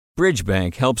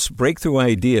Bridgebank helps breakthrough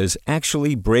ideas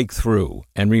actually break through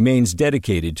and remains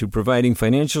dedicated to providing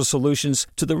financial solutions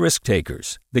to the risk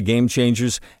takers, the game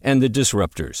changers, and the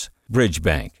disruptors.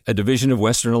 Bridgebank, a division of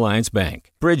Western Alliance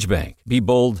Bank. Bridgebank. Be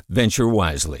bold, venture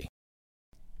wisely.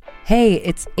 Hey,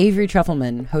 it's Avery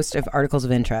Trufelman, host of Articles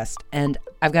of Interest, and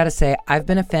I've got to say, I've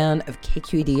been a fan of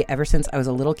KQED ever since I was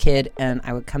a little kid, and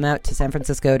I would come out to San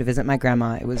Francisco to visit my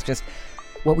grandma. It was just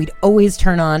what we'd always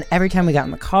turn on every time we got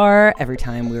in the car, every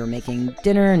time we were making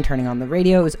dinner and turning on the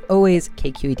radio. It was always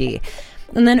KQED.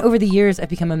 And then over the years, I've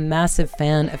become a massive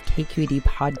fan of KQED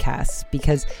podcasts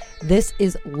because this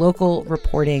is local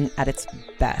reporting at its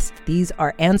best. These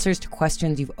are answers to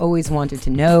questions you've always wanted to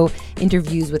know,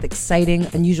 interviews with exciting,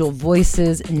 unusual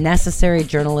voices, necessary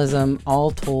journalism,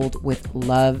 all told with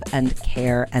love and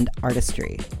care and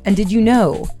artistry. And did you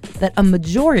know that a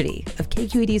majority of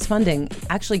KQED's funding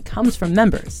actually comes from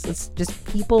members? It's just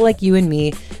people like you and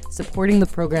me supporting the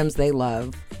programs they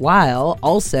love, while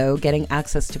also getting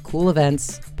access to cool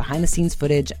events, behind-the-scenes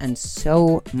footage, and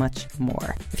so much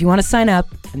more. If you want to sign up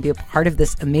and be a part of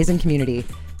this amazing community,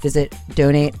 visit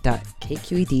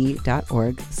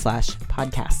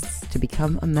donate.kqed.org/podcasts to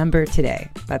become a member today.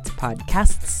 That's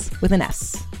podcasts with an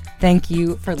S. Thank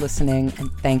you for listening, and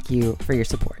thank you for your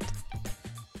support.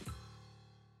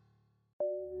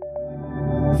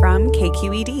 From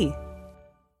KQED.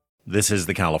 This is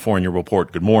the California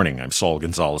Report. Good morning. I'm Saul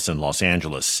Gonzalez in Los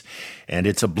Angeles. And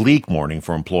it's a bleak morning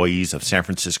for employees of San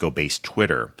Francisco-based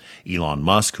Twitter. Elon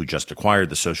Musk, who just acquired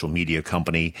the social media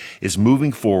company, is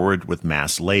moving forward with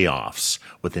mass layoffs,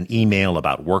 with an email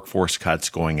about workforce cuts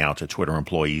going out to Twitter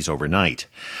employees overnight.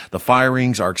 The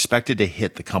firings are expected to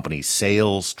hit the company's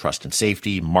sales, trust and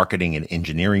safety, marketing, and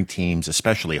engineering teams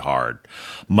especially hard.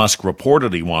 Musk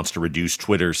reportedly wants to reduce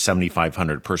Twitter's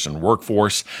 7,500-person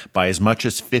workforce by as much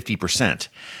as 50%,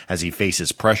 as he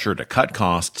faces pressure to cut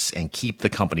costs and keep the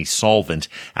company solvent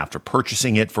after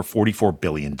purchasing it for $44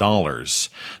 billion.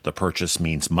 The purchase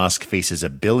means Musk faces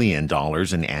 $1 billion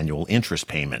in annual interest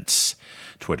payments.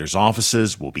 Twitter's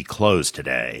offices will be closed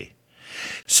today.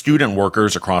 Student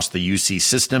workers across the UC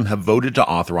system have voted to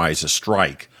authorize a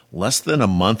strike less than a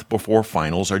month before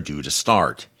finals are due to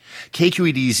start.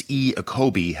 KQED's E.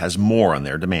 Akobe has more on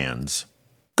their demands.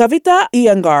 Kavita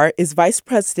Iyengar is vice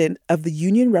president of the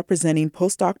union representing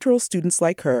postdoctoral students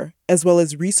like her, as well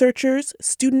as researchers,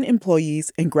 student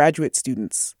employees, and graduate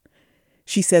students.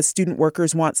 She says student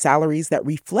workers want salaries that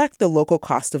reflect the local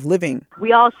cost of living.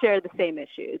 We all share the same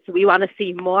issues. We want to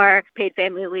see more paid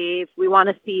family leave. We want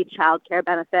to see child care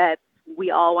benefits.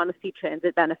 We all want to see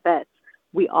transit benefits.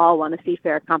 We all want to see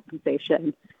fair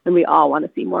compensation. And we all want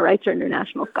to see more rights for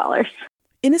international scholars.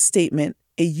 In a statement,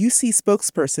 a UC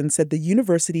spokesperson said the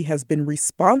university has been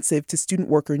responsive to student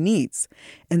worker needs,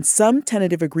 and some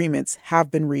tentative agreements have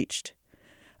been reached.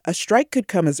 A strike could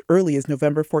come as early as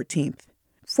November 14th.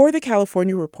 For the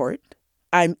California Report,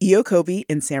 I'm Io Kobe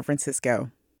in San Francisco.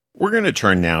 We're going to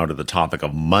turn now to the topic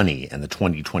of money and the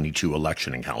 2022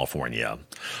 election in California.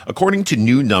 According to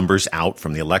new numbers out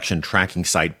from the election tracking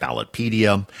site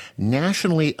Ballotpedia,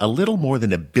 nationally, a little more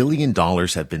than $1 billion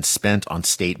have been spent on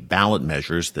state ballot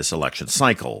measures this election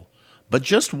cycle. But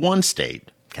just one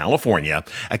state, California,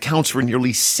 accounts for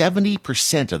nearly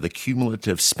 70% of the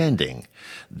cumulative spending.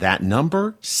 That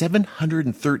number,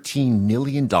 $713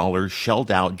 million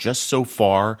shelled out just so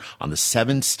far on the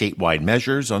 7 statewide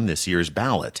measures on this year's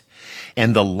ballot.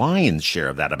 And the lion's share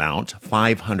of that amount,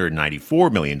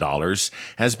 $594 million,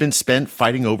 has been spent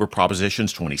fighting over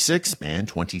Propositions 26 and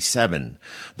 27.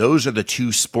 Those are the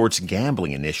 2 sports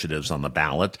gambling initiatives on the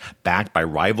ballot, backed by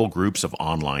rival groups of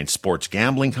online sports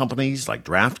gambling companies like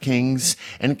DraftKings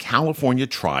and California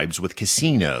tribes with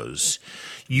casinos.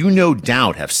 You no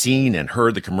doubt have seen and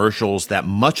heard the commercials that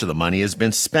much of the money has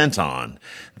been spent on.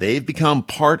 They've become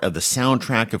part of the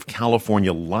soundtrack of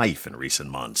California life in recent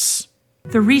months.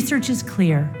 The research is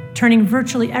clear. Turning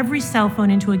virtually every cell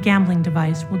phone into a gambling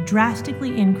device will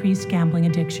drastically increase gambling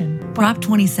addiction. Prop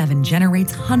 27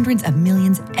 generates hundreds of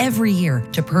millions every year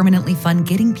to permanently fund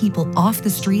getting people off the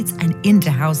streets and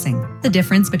into housing. The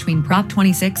difference between Prop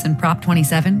 26 and Prop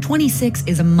 27, 26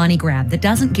 is a money grab that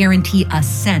doesn't guarantee a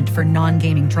cent for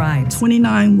non-gaming tribes.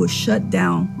 29 will shut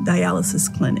down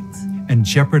dialysis clinics and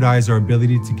jeopardize our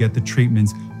ability to get the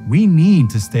treatments we need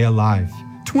to stay alive.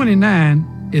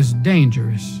 29 is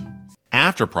dangerous.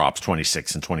 After Props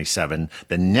 26 and 27,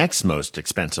 the next most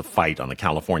expensive fight on the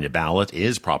California ballot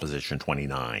is Proposition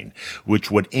 29,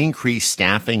 which would increase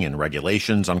staffing and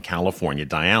regulations on California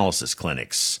dialysis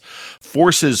clinics.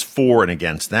 Forces for and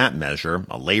against that measure,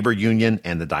 a labor union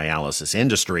and the dialysis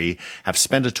industry, have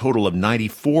spent a total of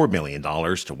 $94 million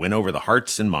to win over the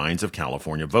hearts and minds of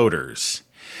California voters.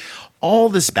 All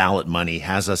this ballot money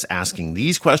has us asking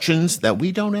these questions that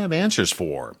we don't have answers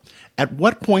for. At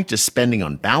what point does spending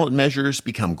on ballot measures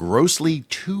become grossly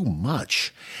too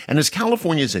much? And has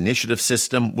California's initiative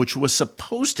system, which was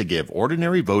supposed to give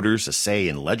ordinary voters a say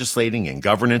in legislating and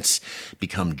governance,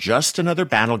 become just another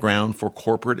battleground for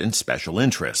corporate and special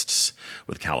interests,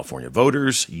 with California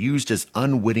voters used as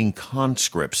unwitting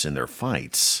conscripts in their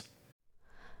fights?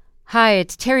 Hi,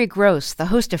 it's Terry Gross, the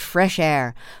host of Fresh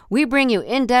Air. We bring you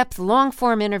in-depth,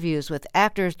 long-form interviews with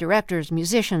actors, directors,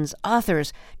 musicians,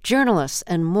 authors, journalists,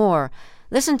 and more.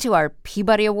 Listen to our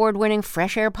Peabody Award-winning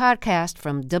Fresh Air podcast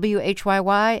from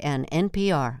WHYY and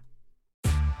NPR.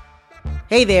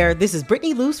 Hey there, this is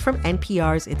Brittany Luce from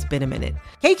NPR's It's Been a Minute.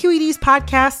 KQED's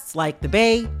podcasts like The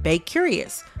Bay, Bay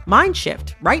Curious, Mind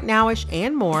Shift, Right Nowish,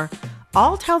 and more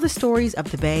all tell the stories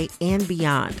of the Bay and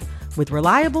beyond, with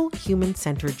reliable,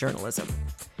 human-centered journalism.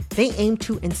 They aim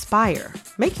to inspire,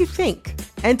 make you think,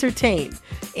 entertain,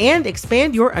 and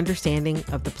expand your understanding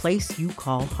of the place you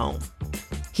call home.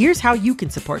 Here's how you can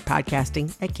support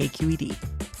podcasting at KQED.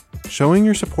 Showing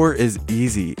your support is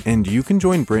easy, and you can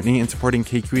join Brittany in supporting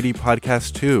KQED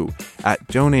Podcast too at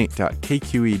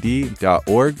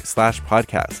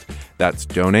donate.kqed.org/podcast. That's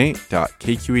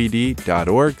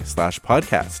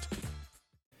donate.kqed.org/podcast.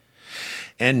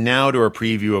 And now to a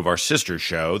preview of our sister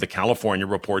show, the California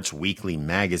Report's weekly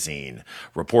magazine.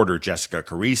 Reporter Jessica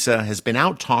Carissa has been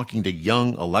out talking to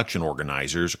young election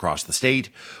organizers across the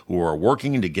state who are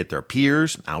working to get their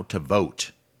peers out to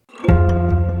vote.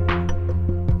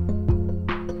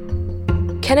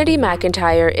 Kennedy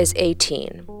McIntyre is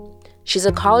 18. She's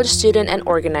a college student and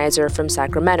organizer from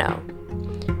Sacramento.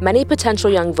 Many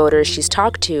potential young voters she's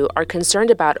talked to are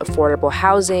concerned about affordable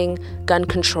housing, gun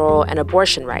control, and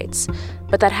abortion rights,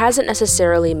 but that hasn't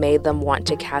necessarily made them want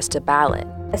to cast a ballot.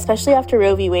 Especially after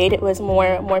Roe v. Wade, it was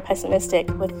more pessimistic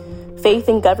with faith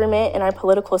in government and our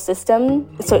political system.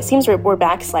 So it seems we're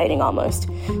backsliding almost.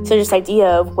 So this idea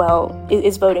of, well,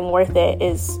 is voting worth it?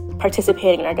 Is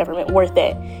participating in our government worth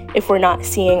it if we're not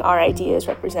seeing our ideas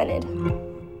represented?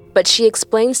 But she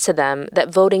explains to them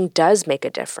that voting does make a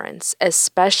difference,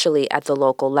 especially at the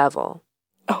local level.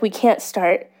 We can't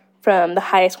start from the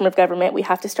highest form of government. We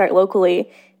have to start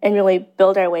locally and really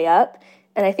build our way up.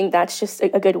 And I think that's just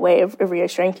a good way of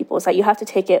reassuring people, is that you have to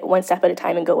take it one step at a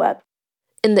time and go up.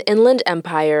 In the Inland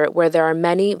Empire, where there are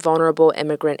many vulnerable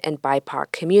immigrant and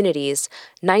BIPOC communities,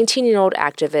 19-year-old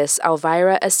activist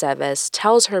Elvira Aceves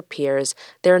tells her peers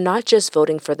they're not just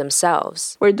voting for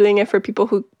themselves. We're doing it for people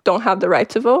who don't have the right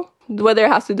to vote, whether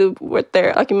it has to do with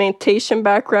their documentation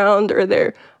background or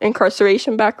their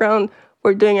incarceration background.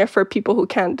 We're doing it for people who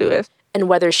can't do it. And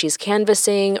whether she's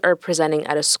canvassing or presenting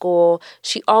at a school,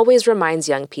 she always reminds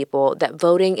young people that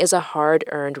voting is a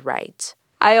hard-earned right.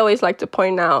 I always like to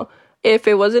point out, if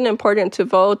it wasn't important to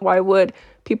vote, why would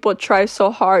people try so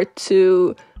hard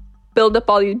to build up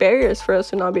all these barriers for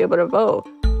us to not be able to vote?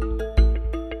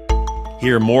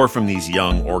 Hear more from these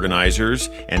young organizers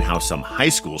and how some high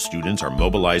school students are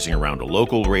mobilizing around a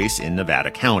local race in Nevada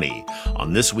County.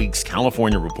 On this week's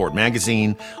California Report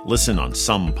magazine, listen on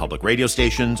some public radio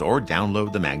stations or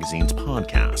download the magazine's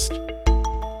podcast.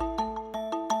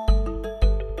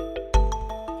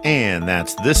 And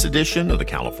that's this edition of the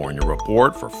California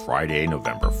Report for Friday,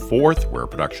 November 4th. We're a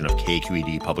production of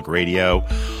KQED Public Radio.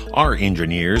 Our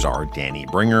engineers are Danny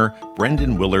Bringer,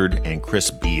 Brendan Willard, and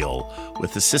Chris Beal,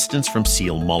 with assistance from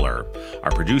Seal Muller. Our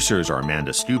producers are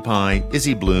Amanda Stupai,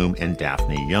 Izzy Bloom, and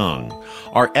Daphne Young.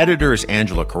 Our editor is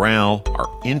Angela Corral. Our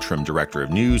interim director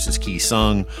of news is Key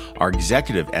Sung. Our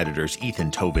executive editor is Ethan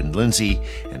Tobin Lindsay.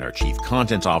 And our chief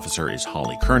content officer is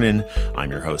Holly Kernan. I'm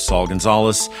your host, Saul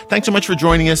Gonzalez. Thanks so much for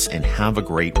joining us, and have a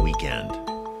great weekend.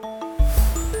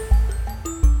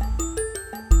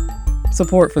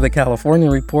 Support for the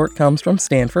California Report comes from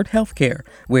Stanford Healthcare,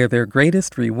 where their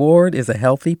greatest reward is a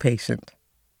healthy patient.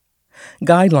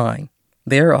 Guideline.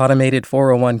 Their automated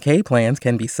 401k plans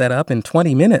can be set up in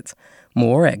 20 minutes.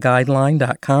 More at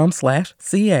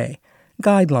guideline.com/CA.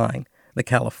 Guideline, the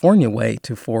California way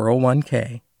to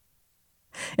 401k.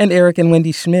 And Eric and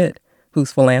Wendy Schmidt,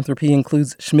 whose philanthropy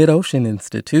includes Schmidt Ocean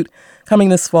Institute. Coming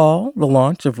this fall, the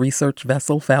launch of research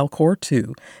vessel Falkor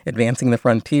 2, advancing the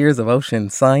frontiers of ocean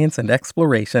science and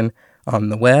exploration, on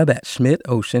the web at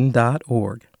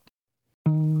schmidtocean.org.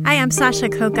 Hi, I'm Sasha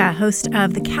Khokha, host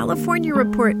of the California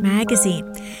Report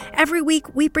magazine. Every week,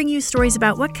 we bring you stories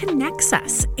about what connects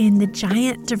us in the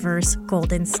giant, diverse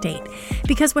Golden State.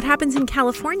 Because what happens in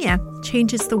California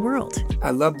changes the world.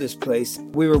 I love this place.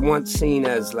 We were once seen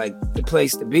as like the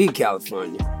place to be in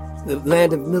California. the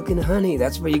land of milk and honey.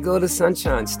 That's where you go to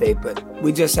Sunshine State, but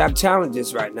we just have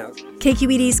challenges right now.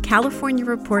 KQED's California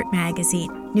Report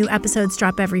magazine. New episodes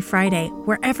drop every Friday,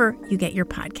 wherever you get your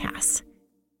podcasts.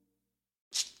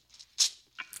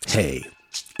 Hey,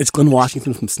 it's Glenn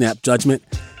Washington from Snap Judgment.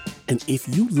 And if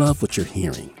you love what you're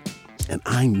hearing, and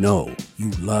I know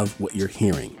you love what you're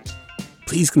hearing,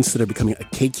 please consider becoming a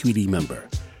KQED member.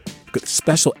 You get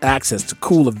special access to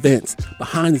cool events,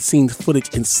 behind-the-scenes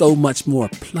footage, and so much more.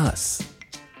 Plus,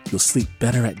 you'll sleep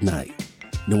better at night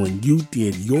knowing you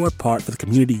did your part for the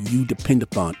community you depend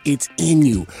upon. It's in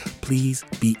you. Please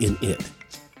be in it.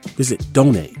 Visit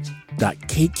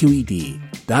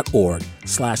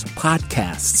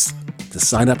donate.kqed.org/podcasts to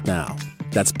sign up now.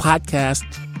 That's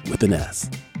podcast with an S.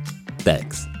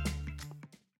 Thanks.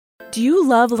 Do you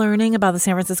love learning about the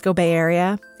San Francisco Bay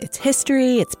Area? Its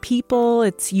history, its people,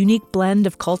 its unique blend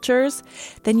of cultures?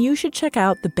 Then you should check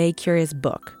out the Bay Curious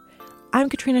book. I'm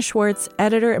Katrina Schwartz,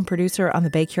 editor and producer on the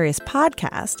Bay Curious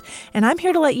podcast, and I'm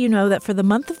here to let you know that for the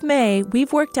month of May,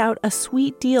 we've worked out a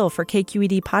sweet deal for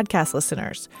KQED podcast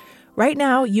listeners. Right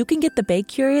now, you can get the Bay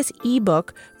Curious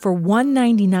ebook for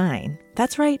 $1.99.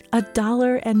 That's right,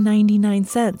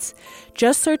 $1.99.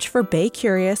 Just search for Bay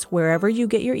Curious wherever you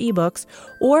get your ebooks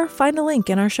or find a link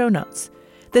in our show notes.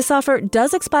 This offer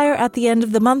does expire at the end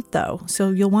of the month, though, so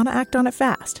you'll want to act on it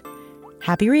fast.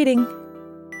 Happy reading!